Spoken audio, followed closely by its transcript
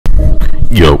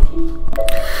Yo,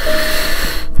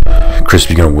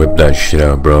 Crispy gonna whip that shit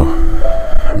out, bro.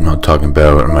 I'm not talking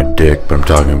about my dick, but I'm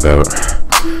talking about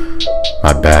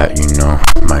my bat, you know,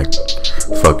 my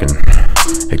fucking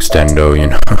Extendo, you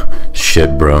know.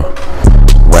 Shit, bro.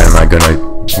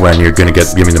 When you're gonna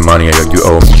give me the money you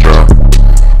owe me, bro?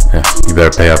 Yeah, you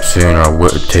better pay up soon or I'll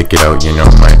take it out, you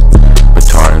know. My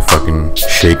baton is fucking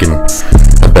shaking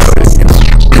about it, you know.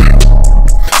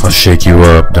 I'll shake you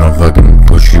up, then I'll fucking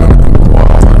push you into the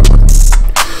wall and fucking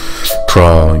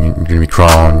crawl. You're gonna be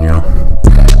crawling, you know.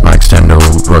 My Extendo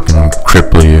will fucking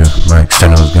cripple you. My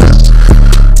Extendo's gonna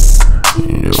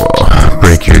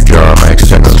break your jaw. My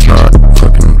Extendo's not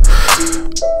fucking,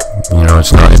 you know,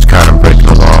 it's kind of breaking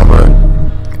the law, but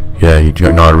yeah,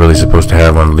 you're not really supposed to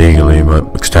have one legally,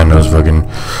 but Extendo's fucking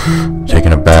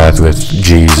taking a bath with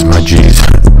G's, my G's,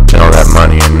 and all that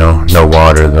money, and no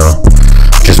water though,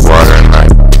 just water in my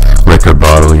liquor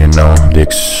bottle, you know. The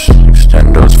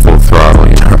Extendo's full throttle,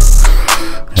 you know.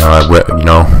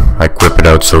 I whip it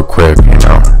out so quick, you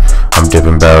know. I'm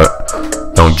dipping about,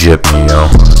 don't jip me, yo.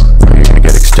 You're gonna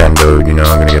get Extendo, you know.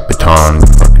 I'm gonna get baton,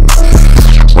 fucking.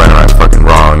 When I'm fucking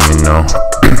wrong, you know.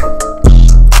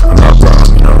 I'm not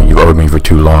wrong, you know. You owed me for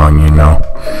too long, you know.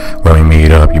 When we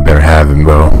meet up, you better have him,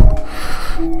 bro.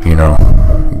 You know,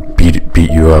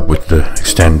 beat you up with the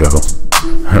Extendo.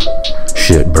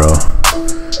 Shit, bro.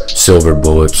 Silver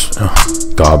bullets,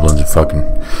 goblins, and fucking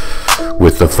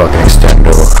with the fucking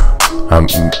Extendo. I'm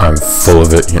full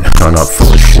of it, you know. I'm not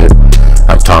full of shit.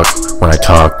 When I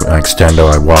talk,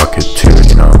 Extendo, I walk it too,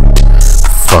 you know.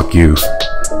 Fuck you.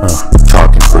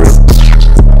 Talking brute.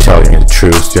 Tell you the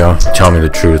truth, yo. Tell me the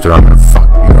truth or I'm gonna fuck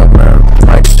you up, man.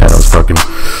 My Extendo's fucking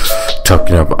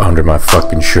tucking up under my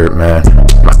fucking shirt, man.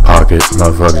 My pocket,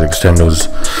 motherfuckers. Extendo's,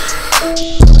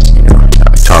 you know,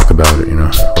 I talk about it, you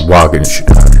know. I walk it and shit.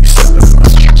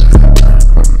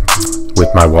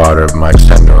 With my water, my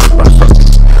Extendo is my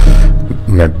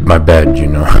fucking, my bed, you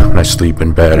know. When I sleep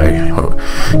in bed, I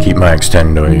keep my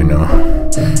Extendo, you know,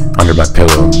 under my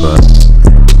pillow, but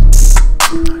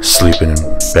sleeping in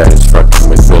bed is fucking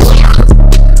with Willow.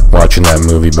 Watching that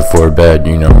movie before bed,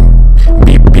 you know.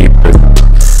 Beep beep,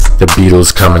 the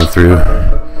Beatles coming through.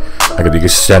 I got the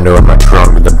Extendo in my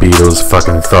trunk with the Beatles.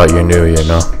 Fucking thought you knew, you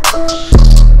know.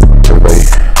 Everybody,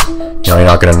 you know, you're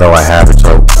not gonna know I have it,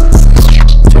 so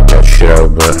take that shit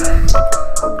out, but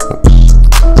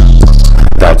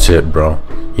that's it, bro.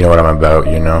 You know what I'm about,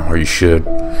 you know, or you should,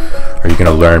 or you're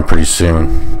gonna learn pretty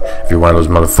soon. If you're one of those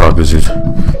motherfuckers who's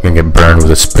gonna get burned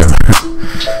with a spoon,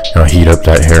 you know, heat up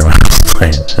that heroin.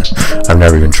 I've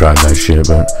never even tried that shit,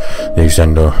 but the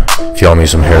Extendo. If you owe me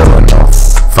some heroin, I'll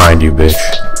find you, bitch.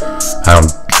 I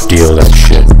don't deal that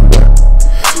shit, but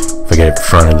if I get it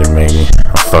fronted, then maybe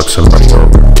I'll fuck somebody over.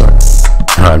 But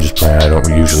I'm just playing. I don't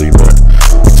usually, but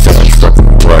Extendo's fucking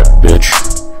what, bitch?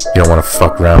 You don't want to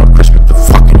fuck around with Crispy with the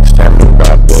fucking Extendo,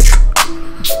 bad bitch.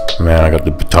 Man, I got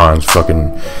the batons,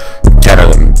 fucking 10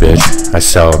 of them, bitch.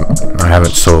 I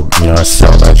haven't sold, you know, I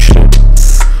sell that shit.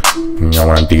 You know,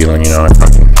 when I'm dealing, you know, I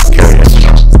fucking carry it, you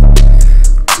know.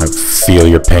 I feel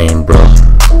your pain, bro.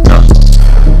 No.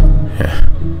 Yeah.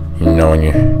 You know, when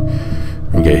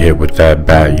you get hit with that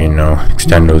bat, you know,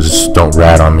 Extendos don't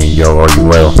rat on me, yo, or you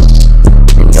will.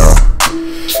 You know.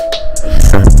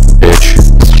 Bitch.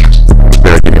 You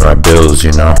better give me my bills,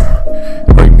 you know.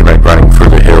 Or you're like running for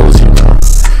the hills, you know.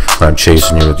 When I'm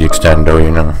chasing you with the Extendo,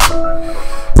 you know.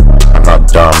 I'm not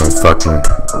dumb and fucking.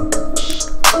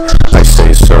 I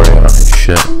say sorry on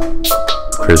shit.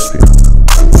 Crispy.